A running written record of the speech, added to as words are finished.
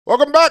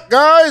Welcome back,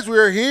 guys.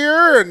 We're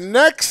here.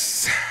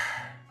 Next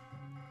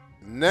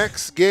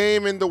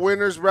game in the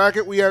winner's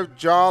bracket, we have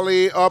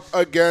Jolly up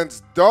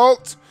against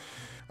Dalton.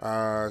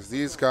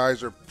 These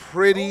guys are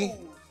pretty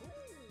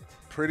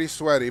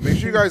sweaty. Make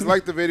sure you guys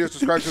like the video,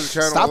 subscribe to the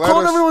channel. Stop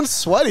calling everyone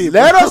sweaty.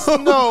 Let us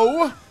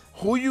know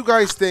who you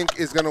guys think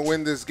is going to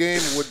win this game.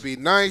 Would be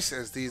nice,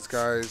 as these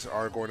guys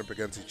are going up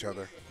against each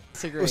other.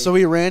 So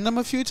we random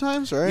a few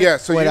times, right? Yeah,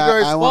 so you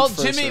guys... Well,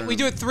 Jimmy, we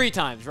do it 3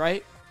 times,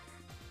 right?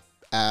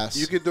 Ass.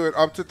 You could do it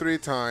up to 3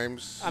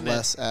 times.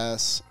 Less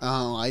ass.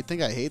 Oh, I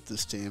think I hate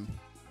this team.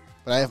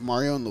 But I have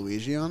Mario and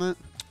Luigi on it.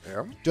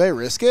 Yeah. Do I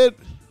risk it?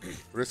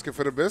 Risk it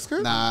for the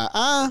biscuit?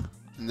 Nah.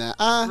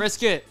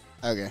 Risk it.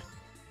 Okay.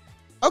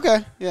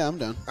 Okay. Yeah, I'm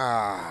done.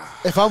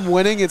 If I'm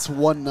winning, it's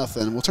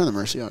 1-0. We'll turn the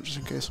Mercy on just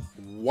in case.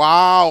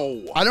 Wow.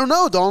 I don't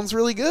know. Dalton's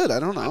really good. I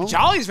don't know.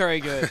 Jolly's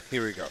very good.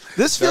 Here we go.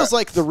 This feels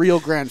like the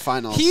real grand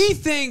finals. He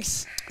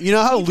thinks... You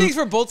know how he thinks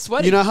we're both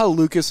sweaty. You know how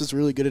Lucas is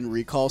really good in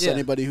recall, so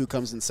anybody who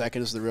comes in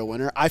second is the real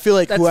winner? I feel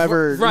like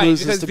whoever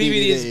loses to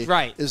BBD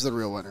is the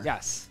real winner.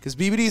 Yes. Because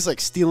BBD is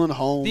like stealing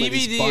home.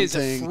 BBD is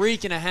a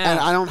freak and a half. And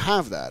I don't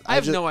have that. I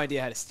have no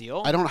idea how to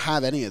steal. I don't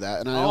have any of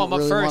that. And I don't I'm up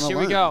really first. Here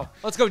we go.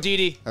 Let's go,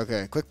 Didi.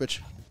 Okay, quick bitch.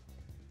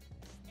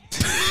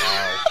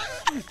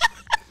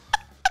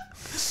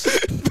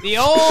 The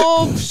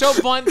old show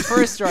bunt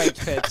first strike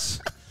pitch.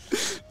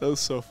 That was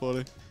so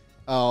funny.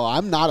 Oh,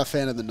 I'm not a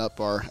fan of the nut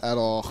bar at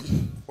all.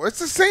 Well, it's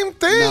the same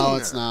thing. No,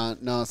 it's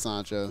not. No, it's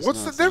not, Joez.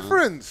 What's the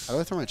difference? How do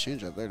I throw my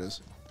change up? There it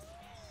is.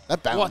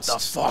 That bounced. What the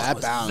fuck that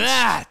was bounced.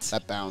 that?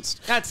 That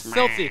bounced. That's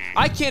filthy.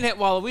 I can't hit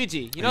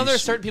Waluigi. You know there are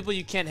certain people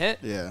you can't hit?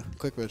 Yeah.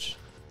 Quick bitch.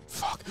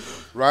 Fuck.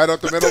 Right up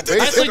the middle.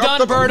 Nicely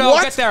done,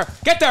 Birdo. Get there.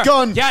 Get there.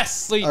 Gun.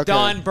 Yesly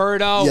done,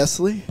 Birdo.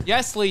 Yesly?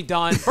 Yesly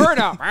done,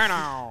 Birdo.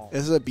 Birdo.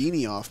 This is a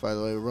beanie off, by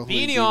the way. We're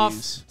beanie off.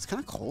 It's kind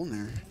of cold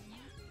in there.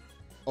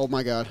 Oh,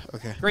 my God.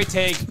 Okay. Great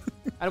take.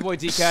 Attaboy,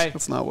 DK.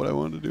 That's not what I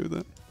wanted to do with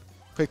that.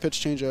 Quick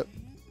pitch, change up.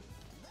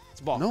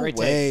 It's a ball. No Great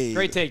way. take.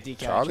 Great take, DK.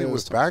 Charlie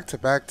was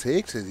back-to-back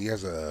takes. He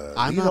has a...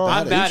 I'm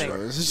not batting.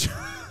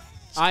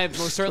 I am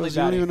most certainly You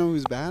batting. don't even know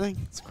who's batting?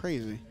 It's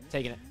crazy.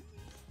 Taking it.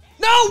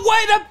 No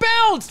way, that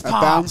bounced! I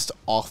bounced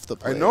off the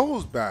plate. I know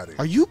who's batting.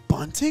 Are you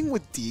bunting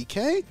with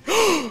DK?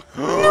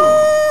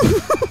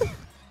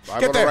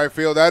 Live on the right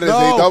field. That is a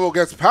double.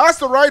 Gets past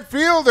the right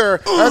fielder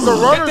as the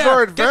runners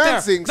are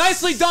advancing.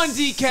 Nicely done,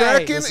 DK.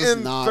 Second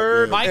and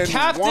third. My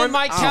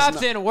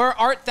captain, where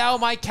art thou,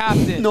 my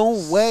captain? No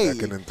way.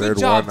 Second and third,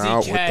 Good job, one out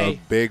with DK. the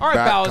big All right,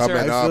 bat Bowser.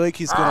 coming up. I feel like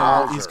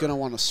he's gonna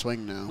want to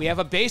swing now. We have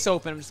a base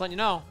open. I'm just letting you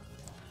know.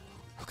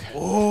 Okay.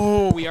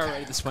 Oh, we are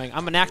ready to swing.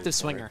 I'm an active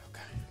swinger.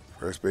 Okay.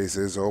 First base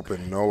is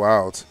open. No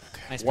outs.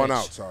 Okay. Nice One pitch.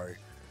 out. Sorry.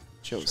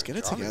 Joez, get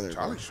it together.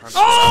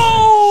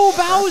 Oh,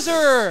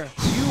 Bowser!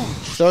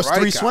 That was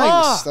 3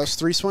 swings. That was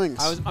 3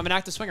 swings. I'm an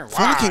active swinger. Wow.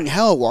 Fucking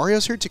hell,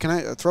 Wario's here too. Can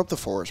I throw up the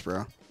forest,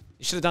 bro?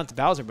 You should have done it to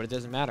Bowser, but it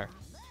doesn't matter.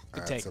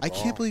 Good take. I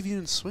can't believe you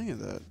didn't swing at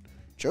that.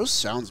 Joe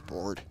sounds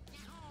bored.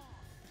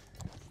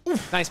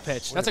 Nice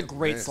pitch. That's a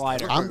great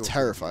slider. I'm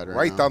terrified right now.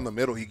 Right down the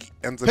middle. He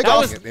ends up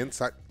off. getting it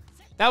inside.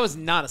 That was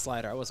not a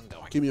slider. I wasn't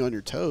going. Keep me on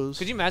your toes.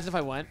 Could you imagine if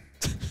I went?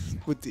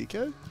 With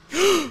DK?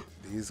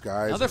 These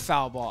guys. Another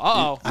foul ball.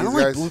 Uh-oh. I don't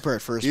like blooper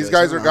at first. These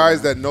guys are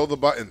guys that know the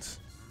buttons.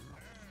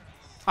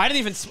 I didn't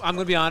even. I'm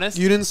gonna be honest.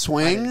 You didn't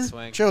swing? I didn't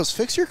swing. Joez,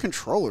 fix your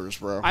controllers,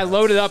 bro. I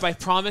loaded up. I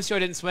promise you, I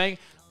didn't swing.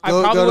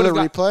 Go to the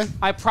replay.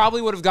 I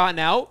probably would have gotten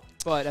out,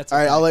 but that's all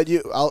right. okay. I'll let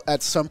you.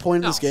 At some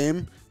point in this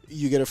game,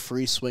 you get a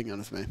free swing out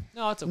of me.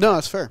 No, it's okay. No,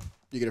 it's fair.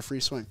 You get a free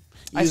swing.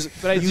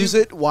 Use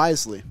it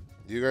wisely.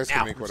 You guys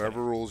can make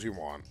whatever rules you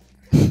want.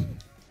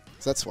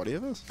 Is that sweaty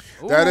of us?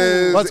 That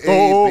is a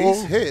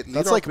base hit.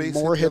 That's like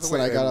more hits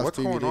than I got off What's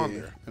going on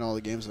BBD there? in all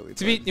the games that we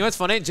played. You know what's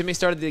funny? Jimmy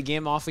started the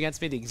game off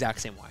against me the exact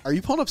same way. Are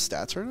you pulling up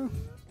stats right now?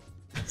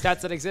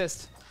 Stats that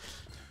exist.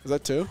 Is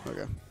that 2?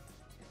 Okay.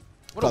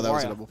 What that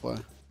was a double play.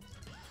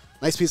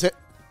 Nice piece hit.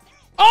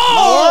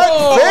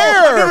 Oh!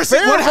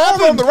 Fair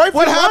happened on the right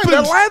what field happened?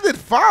 line. That landed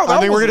foul.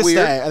 I think we're gonna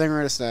stay. I think we're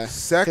gonna stay.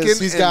 Second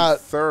he's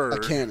got third. a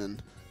cannon.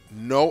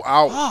 No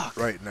out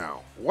right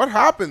now. What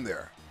happened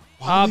there?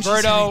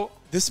 Birdo.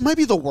 This might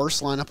be the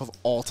worst lineup of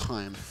all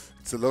time.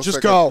 Just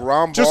like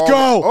go. Just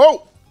go.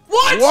 Oh.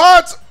 What?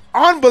 What?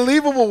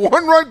 Unbelievable.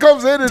 1 run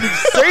comes in and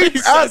he's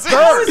safe at third.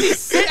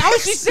 How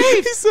is he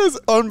safe? He says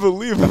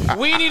unbelievable.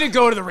 We need to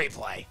go to the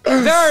replay.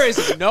 There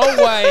is no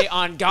way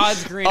on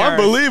God's green earth.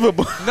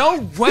 Unbelievable.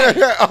 No way.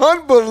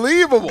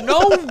 Unbelievable. No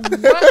way.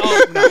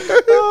 Oh,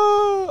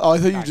 no. Oh, I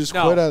thought you just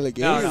quit out of the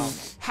game. No.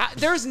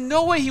 There's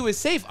no way he was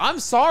safe. I'm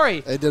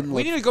sorry. It didn't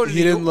we look, need to go to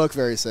he didn't look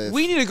very safe.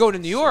 We need to go to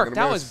New York.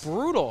 That was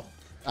brutal.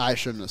 I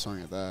shouldn't have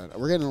swung at that.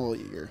 We're getting a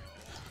little eager.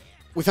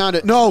 We found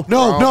it. No.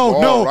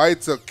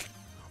 Right to...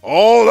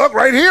 Oh, look,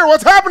 right here.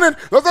 What's happening?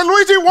 Look at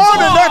Luigi won,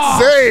 and that's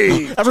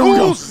saved. Everyone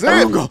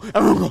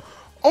go.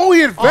 Oh,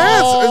 he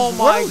advanced. Oh,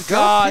 my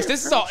gosh.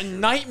 This is a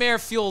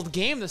nightmare-filled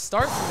game to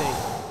start for me.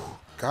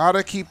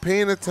 Gotta keep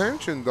paying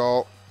attention,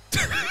 doll.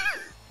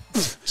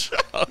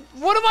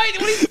 What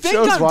do you think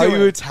I'm why doing? are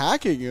you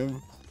attacking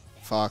him?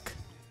 Fuck.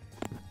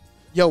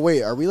 Yo,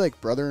 wait, are we like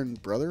brother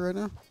and brother right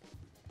now?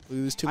 We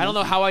lose 2 I don't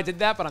know how I did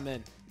that, but I'm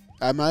in.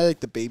 Am I like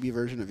the baby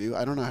version of you?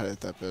 I don't know how to hit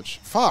that bitch.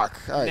 Fuck.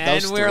 All right,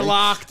 And we're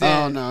locked in.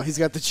 Oh, no. He's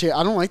got the change.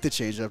 I don't like the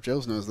change up.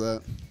 Joez knows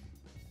that.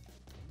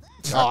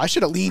 Oh, I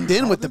should have leaned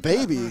in with the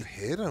baby.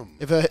 Hit him.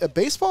 If a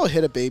baseball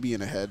hit a baby in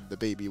the head, the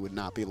baby would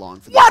not be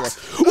long for the What?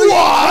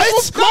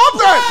 What? Got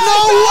that?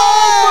 No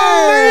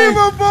way!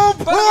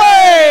 Unbelievable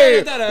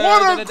play!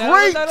 What a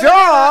great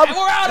job! And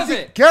we're out of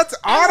it. Gets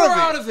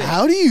out of it.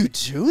 How do you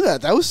do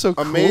that? That was so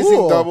cool.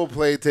 Amazing double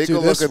play. Take Dude, a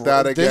look at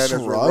that again this as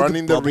we're rug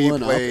running the bubbling up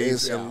replays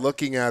is and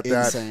looking at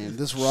insane. that.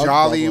 This rug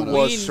Jolly bubbling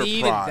up. was We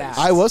needed that. surprised.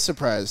 I was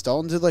surprised.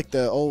 Dalton did like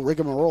the old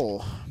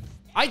rigmarole.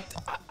 I'm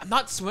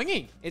not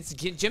swinging. It's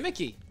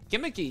gimmicky.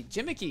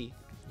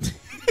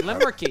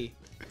 Limericky.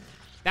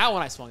 That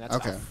one I swung. That's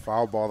Okay. tough.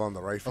 Foul ball on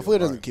the right field. Hopefully it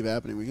doesn't line. keep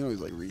happening. We can always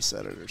like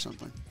reset it or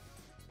something.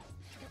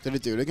 Did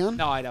it do it again?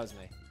 No, that was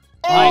me.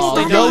 Oh,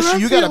 Nicely no, done.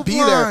 Yoshi, you gotta field be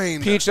there.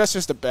 line. Peach, that's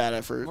just a bad We're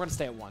effort. gonna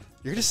stay at 1.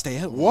 You're gonna stay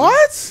at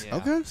What? Yeah.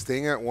 Okay.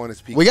 Staying at 1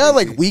 is peak. We got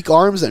like lazy. weak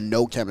arms and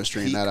no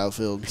chemistry in Peak- that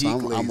outfield, so peak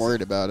I'm lazy.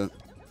 worried about it.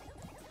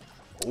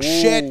 Ooh.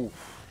 Shit.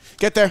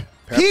 Get there.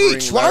 Peppering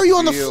Peach, why are left you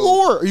on the field.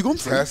 floor? Are you going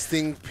for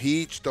Testing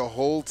Peach the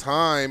whole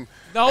time.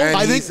 No, and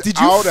I think, he's did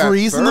you out at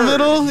freeze in the third.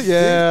 middle?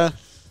 Yeah.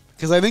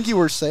 Because I think you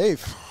were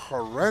safe.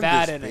 Horrendous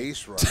Bad inning.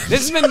 base run.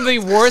 This has been the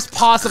worst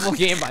possible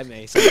game by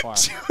me so far.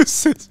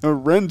 It's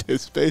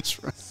horrendous base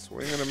run.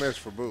 Swing and a miss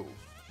for Boo.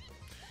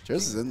 Joez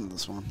is into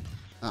this one.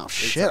 Oh,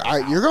 shit.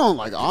 You're going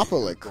like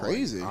Oppo like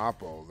crazy.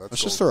 Oppo.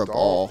 Let's just throw a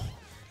ball.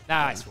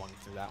 Nah, I swung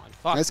through that one.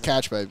 Fuck. Nice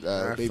catch by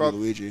I Baby felt-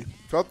 Luigi.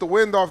 Felt the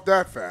wind off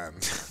that fan.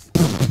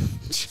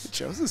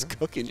 Joez is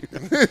cooking you.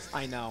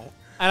 I know.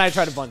 And I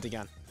tried to bunt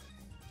again.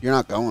 You're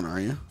not going, are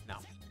you? No.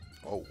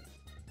 Oh.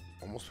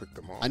 Almost picked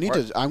them off. I need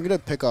to. I'm gonna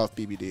pick off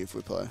BBD if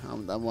we play.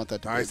 I want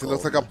that to be a Nice. It goal.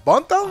 looks like a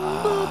bunt on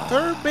the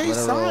third base Let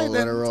her side. roll.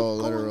 Let her and roll.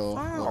 it's Let her going roll.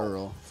 foul. Let her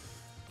roll.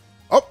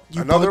 Oh,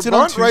 You another bunted on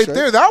bunt 2 right strikes?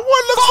 there. That one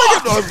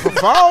looks like it was a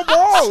foul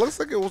ball. Looks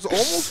like it was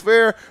almost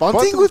fair. Bunting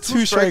Bunted with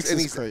 2 strikes and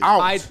is he's crazy. out.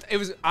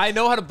 I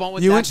know how to bunt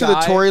with You that went to the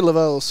guy. Torrey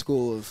Lavelle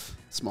School of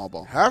Small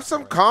Ball. Have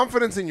some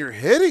confidence in your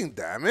hitting,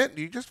 damn it.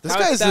 You just This How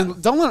guy's is that-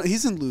 in. Don't let.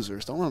 He's in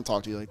losers. Don't let him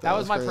talk to you like that. That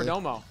was my That's crazy.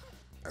 Perdomo.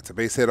 That's a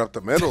base hit up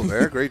the middle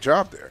there. Great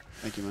job there.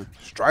 Thank you, man.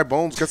 Dry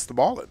Bones gets the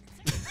ball in.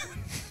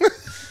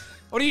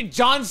 What are you,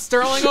 John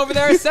Sterling over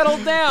there? Settle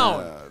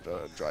down.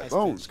 Dry Nice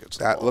Bones gets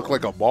the That ball. looked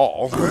like a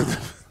ball.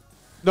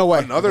 No way.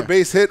 Another Okay.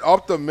 base hit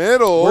up the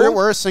middle.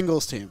 We're a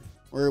singles team.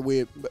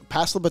 We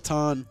pass the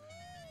baton,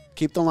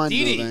 keep the line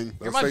Didi. moving.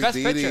 You're my best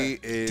pitcher.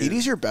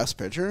 Didi's your best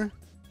pitcher.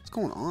 What's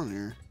going on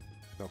here?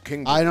 No,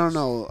 King I don't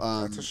Bones.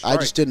 know. That's a I strike.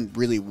 just didn't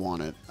really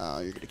want it.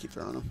 You're gonna keep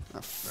throwing him. Oh,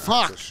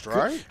 fuck. a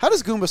strike? How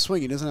does Goomba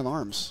swing? He doesn't have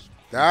arms.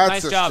 That's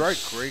Nice a job. strike.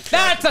 Great job.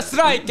 That's a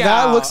strikeout.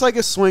 That looks like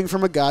a swing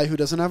from a guy who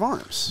doesn't have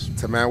arms.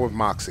 It's a man with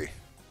moxie.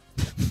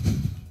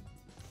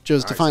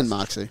 Joez, Nice. define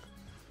moxie.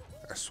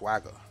 A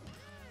swagger.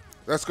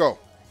 Let's go.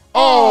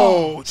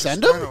 Oh,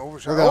 Send just him? kinda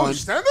overshot. We're Oh, going.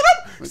 he's standing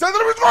up. He's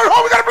standing up. He's going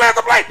home. We got to play at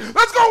the plate.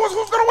 Let's go.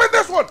 Who's going to win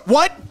this one?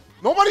 What?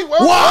 Nobody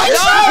will. What?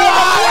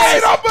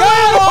 Yes!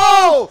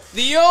 Unbelievable.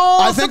 The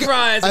old I think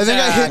surprise I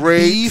attack. hit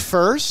Great B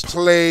first.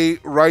 Play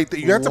right there.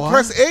 You have to What?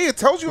 press A. It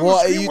tells you on Well,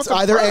 the screen what it's to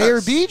either press. A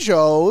or B,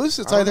 Joez.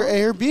 It's I don't either know.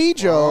 A or B,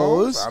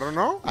 Joez. I don't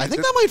know. I You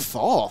think just- that might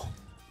fall.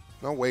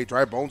 No way.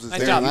 Dry Bones is Nice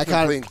there. job. He's I been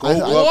kinda- playing I- gold I-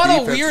 glove What a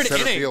defense in weird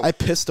center inning. field. I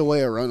pissed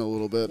away a run a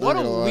little bit. What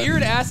not gonna a lie.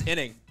 weird ass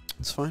inning.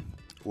 It's fine.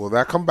 Will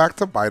that come back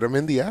to bite him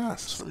in the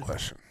ass? Is the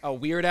question. A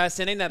weird ass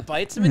inning that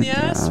bites him in the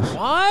ass?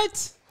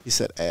 What? He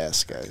said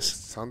ass, guys.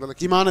 Sounded like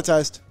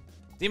Demonetized.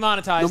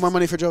 Demonetized. No more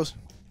money for Joez.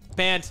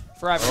 Banned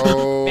forever.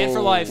 Oh. Banned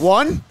for life.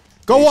 One.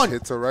 Go Base one.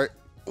 Hits are right.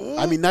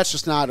 I mean, that's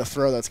just not a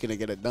throw that's going to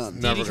get it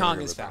done. Never Diddy gonna Kong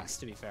get is it done. fast,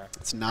 to be fair.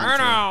 It's not.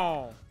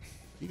 No.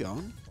 You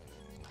going?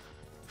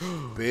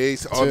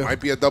 Base. Oh, Two. it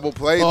might be a double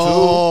play, too.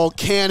 Oh,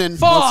 cannon.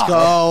 Fuck. Let's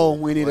go.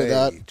 We needed Play.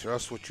 that.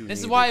 Just what you This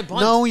is needed. why I bunt.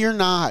 No, you're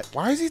not.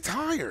 Why is he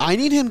tired? I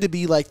need him to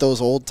be like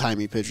those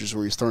old-timey pitchers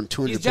where he's throwing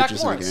 200 He's Jack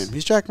pitches in a Morris. game.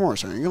 He's Jack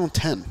Morris. Right? You're going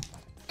 10.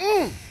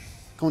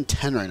 Going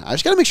 10 right now. I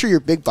just got to make sure your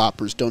big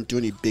boppers don't do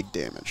any big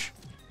damage.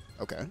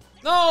 Okay.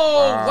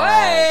 No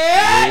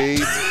way!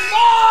 Great.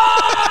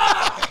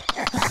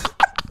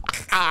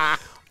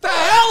 The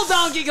hell,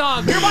 Donkey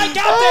Kong? You're my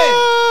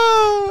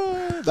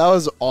captain! That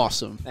was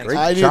awesome. Thanks. Great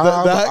I need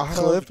job that out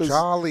clip of is.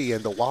 Jolly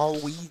and the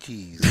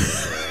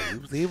Waluigi's. He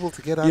was able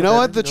to get out You know of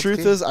what? that The truth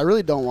game. is, I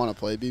really don't want to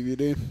play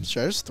BBD.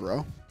 Should I just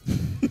throw?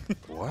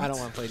 What? I don't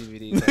want to play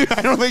DVD.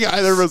 I don't think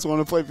either of us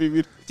want to play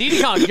BBD.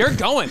 Diddy Kong, you're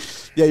going.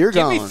 Yeah, you're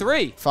Give going. me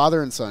 3.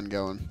 Father and son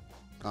going.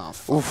 Oh,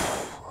 fuck.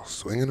 Oof.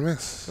 Swing and a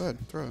miss. Go ahead,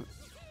 throw it.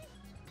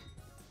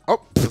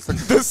 Oh, looks like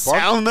The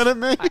sound that it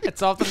made.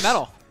 It's off the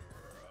metal.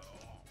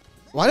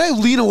 Why did I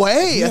lean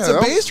away? Yeah, That's a that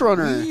was base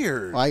runner.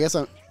 weird. Well, I guess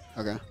I'm.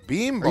 Okay.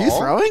 Beam Are ball. you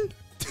throwing?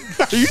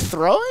 Are you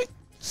throwing?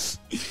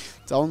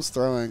 Dalton's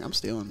throwing. I'm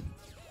stealing.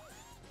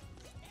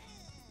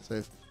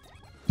 Safe.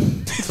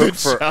 Took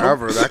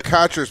forever. That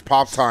catcher's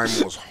pop time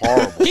was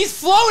horrible. He's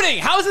floating.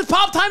 How is his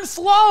pop time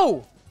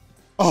slow?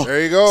 Oh,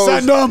 There you go.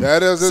 Send him.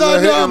 That is a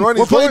Send hit and him. run.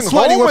 We're He's playing going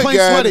sweaty. home We're playing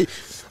again. sweaty.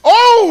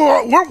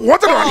 Oh,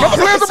 what did another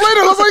player the blade?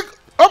 I was like,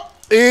 up,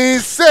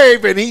 he's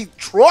safe, and he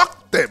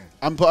trucked him.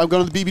 I'm going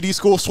to the BBD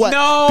school sweat.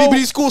 No.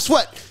 BBD school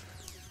sweat.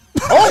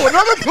 Oh,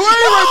 another play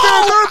right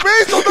there, third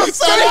base on the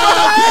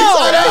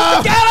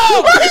side. Get him!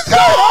 Oh my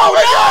God!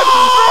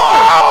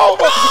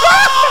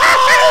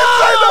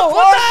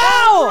 What the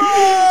hell?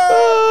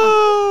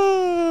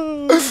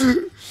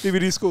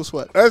 BBD school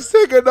sweat. Let's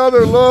take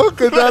another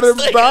look at that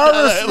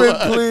embarrassment,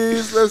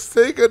 please. Let's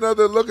take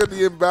another look at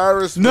the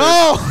embarrassment.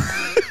 No!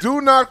 Do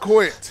not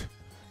quit.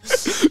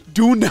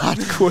 Do not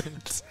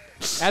quit.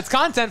 That's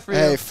content for you.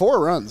 Hey,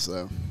 4 runs,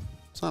 though.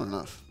 It's not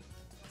enough.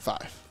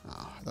 5.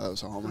 Oh, that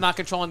was a homer. I'm not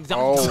controlling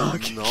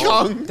Donkey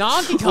Kong.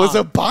 Donkey Kong was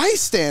a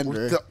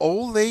bystander. The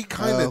Ole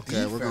kind of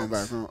okay, defense. we're going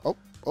back. Oh.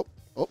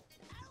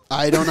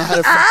 I don't know how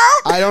to.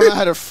 I don't know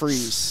how to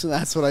freeze.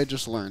 That's what I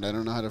just learned. I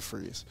don't know how to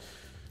freeze.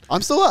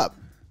 I'm still up.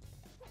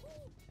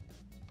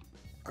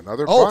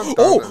 Another bunt.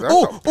 That's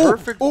a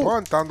perfect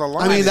bunt down the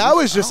line. I mean, that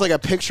was just like a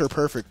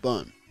picture-perfect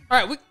bunt.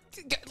 All right,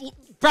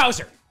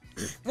 browser.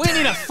 We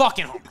need a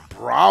fucking home run.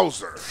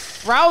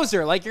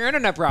 Browser, like your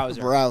internet browser.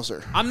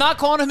 Browser. I'm not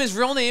calling him his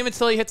real name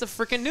until he hits a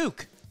freaking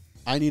nuke.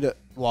 I need a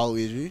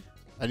Waluigi.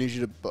 I need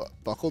you to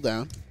buckle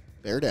down,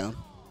 bear down,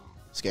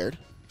 scared.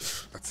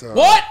 That's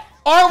what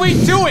are we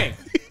doing,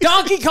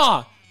 Donkey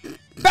Kong?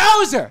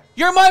 Bowser,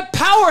 you're my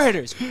power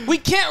hitters. We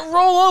can't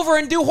roll over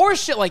and do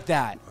horse shit like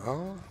that.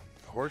 Oh,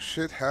 horse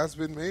shit has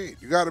been made.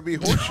 You got to be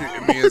horse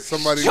shitting me as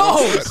somebody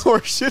Joez.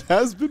 Horse shit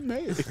has been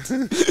made.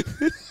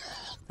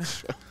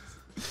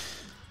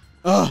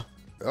 Oh,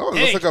 it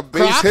looks like a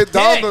base hit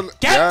down the...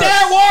 Get there,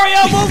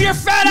 Wario! Move your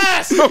fat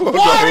ass!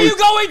 Why are you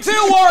going to,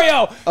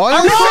 Wario? Oh, all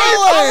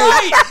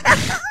right!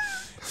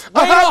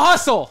 Way to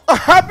hustle. A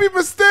happy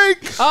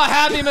mistake. A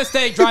happy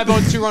mistake. Drive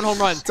on 2-run home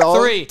run.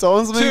 3,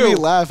 Dalton's making me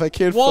laugh. I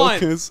can't 1.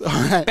 focus. All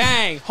right.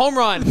 Bang. Home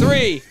run.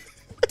 3,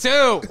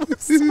 2,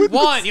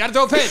 1. You got to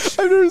throw a pitch.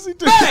 I've never seen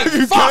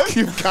Bang! Fuck!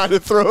 You've got to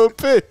throw a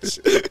pitch.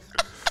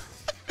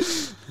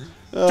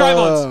 Drive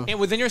on. And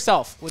within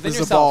yourself. Within There's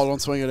yourself. a ball.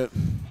 Don't swing at it.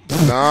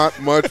 Not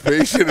much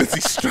patience as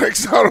he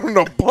strikes out on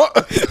the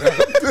button.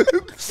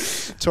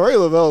 Tori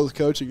Lavelle's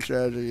coaching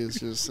strategy is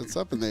just, it's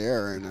up in the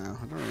air right now.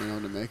 I don't really know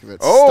what to make of it.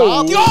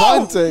 Oh, stop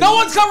punting. No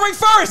one's covering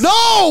first.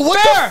 No, what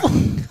fair. the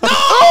No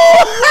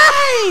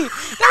way!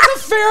 That's a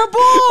fair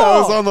ball. That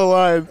was on the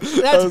line.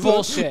 That's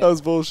bullshit. That was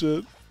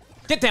bullshit.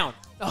 Get down.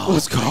 Oh,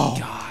 let's go.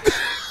 God.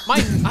 I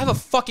have a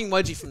fucking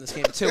wedgie from this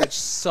game, too, which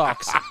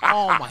sucks.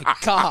 Oh, my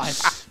gosh.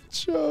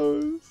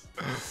 Joez.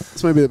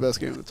 This might be the best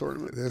game in the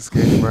tournament. This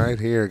game right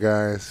here,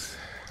 guys.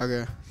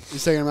 Okay. You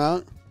taking him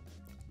out?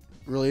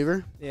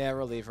 Reliever? Yeah,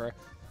 reliever.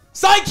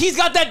 Psych! He's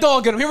got that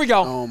dog in him. Here we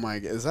go. Oh, my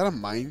God. Is that a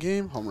mind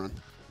game? Home run.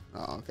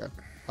 Oh, okay.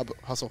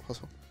 Hustle.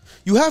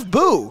 You have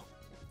Boo.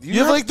 You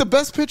have, like, the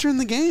best pitcher in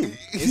the game.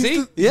 Is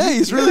he? Yeah,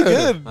 he's really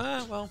good.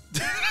 Well,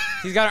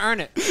 he's got to earn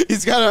it.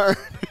 He's got to earn it.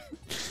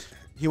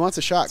 He wants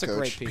a shot, That's Coach. a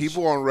great piece.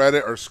 People on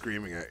Reddit are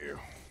screaming at you.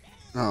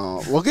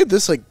 Oh, look at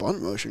this like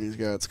bunt motion he's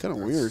got. It's kind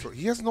of weird.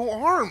 He has no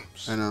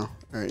arms. I know.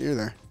 All right, you're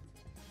there.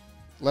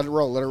 Let it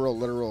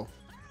roll.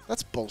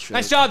 That's bullshit.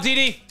 Nice job,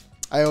 Didi.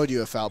 I owed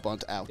you a foul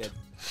bunt out. Good.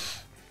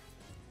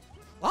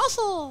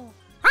 Also,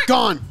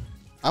 gone.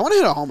 I want to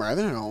hit a homer. I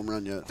haven't hit a home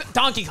run yet.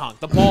 Donkey Kong.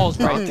 The ball's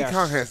right there. Donkey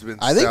Kong has been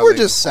I think we're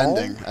just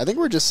sending. I think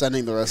we're just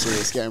sending the rest of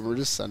this game. We're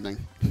just sending.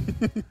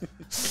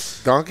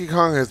 Donkey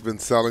Kong has been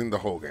selling the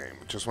whole game.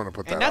 Just want to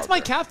put that out And that's my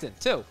there. captain,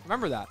 too.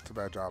 Remember that. It's a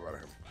bad job out of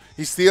him.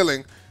 He's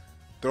stealing.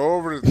 Throw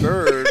over to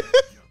third.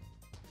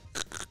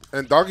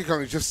 And Donkey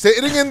Kong is just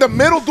sitting in the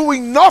middle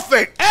doing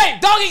nothing. Hey,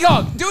 Donkey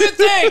Kong, do your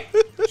thing.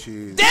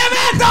 Jeez. Damn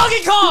it,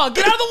 Donkey Kong,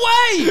 get out of the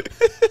way.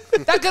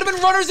 That could have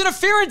been runner's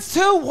interference,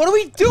 too. What are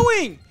we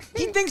doing?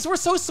 He thinks we're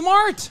so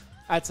smart.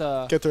 That's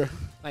a Get there.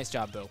 nice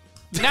job, Bill.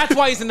 And that's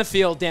why he's in the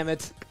field, damn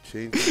it.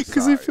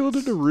 Because he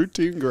fielded a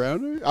routine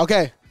grounder.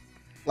 Okay.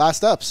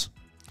 Last ups.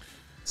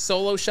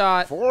 Solo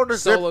shot. For the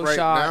zip solo right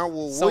shot. now,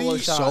 will solo we-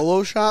 shot.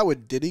 Solo shot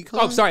with Diddy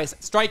Kong? Oh, sorry.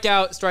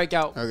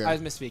 Strikeout. Okay. I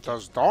was misspeaking.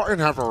 Does Dalton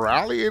have a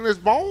rally in his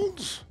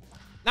bones?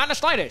 Not in the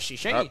slightest. She's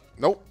shady.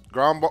 Nope.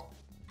 Ground ball.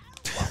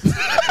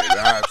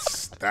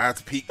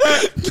 That's peak.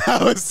 That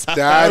was funny.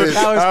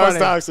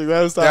 toxic.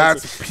 That was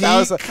toxic.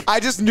 That's peak. I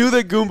just knew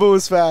that Goomba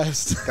was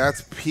fast.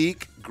 That's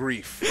peak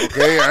grief.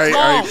 Okay,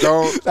 I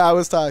don't. That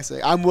was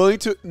toxic. I'm willing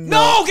to.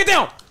 No, get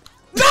down.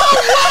 No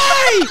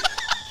way!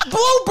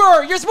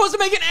 Blooper! You're supposed to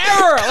make an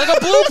error, like a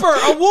blooper,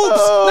 a whoops,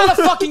 not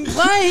a fucking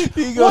play.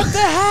 What the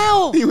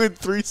hell? He went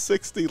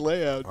 360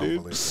 layout,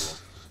 dude.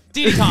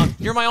 Diddy Kong,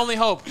 you're my only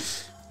hope.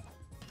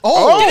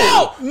 Oh! Get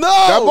out! No!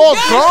 That ball's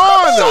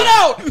gone! Shut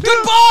out!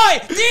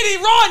 Goodbye! Diddy,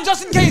 run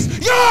just in case.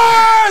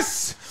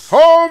 Yes!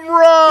 Home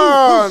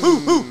run!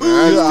 As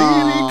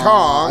Diddy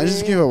Kong I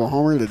just gave him a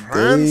homer today.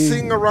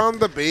 prancing around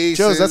the bases.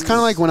 Joez, that's kind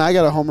of like when I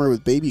got a homer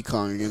with Baby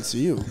Kong against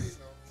you.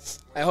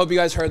 I hope you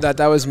guys heard that.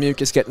 That was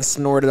mucus getting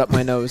snorted up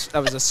my nose. That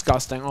was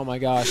disgusting. Oh my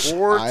gosh.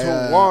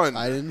 4-1.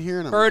 I didn't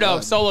hear it.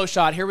 Birdo, solo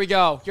shot. Here we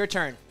go. Your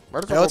turn.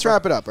 Hey, let's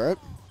wrap it up, all right?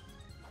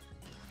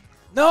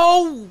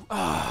 No.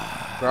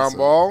 Ground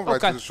ball, right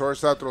Okay. to the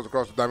shortstop, throws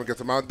across the diamond,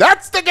 gets him out.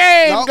 That's the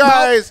game, Nope,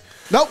 guys.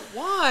 Nope.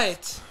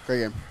 What? Great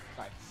game.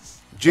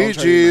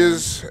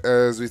 GG's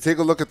as we take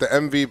a look at the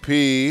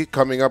MVP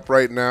coming up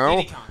right now.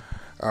 Diddy Kong.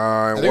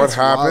 And think what it's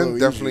happened? Waluigi.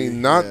 Definitely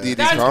not Yeah. Diddy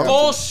That's Kong.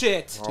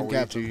 bullshit. Team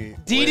captain.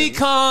 Diddy wins.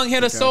 Kong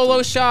hit a solo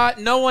captain. shot.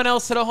 No one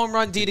else hit a home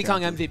run. Diddy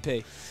Kong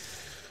MVP.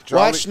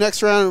 Watch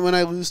next round when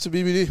I lose to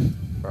BBD.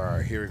 All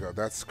right, here we go.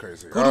 That's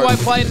crazy. Who do I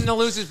play in the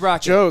losers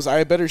bracket? Joez,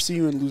 I better see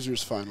you in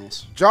losers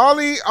finals.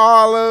 Jolly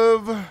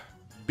Olive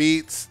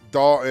beats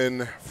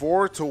Dalton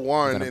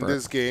 4-1 in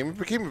this game. It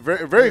became a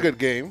very good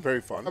game,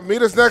 very fun.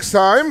 Meet us next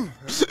time.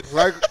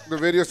 Like the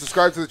video,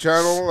 subscribe to the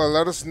channel.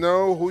 Let us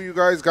know who you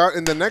guys got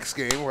in the next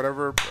game.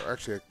 Whatever.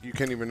 Actually, you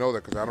can't even know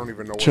that because I don't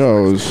even know.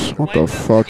 Joez, what the fuck?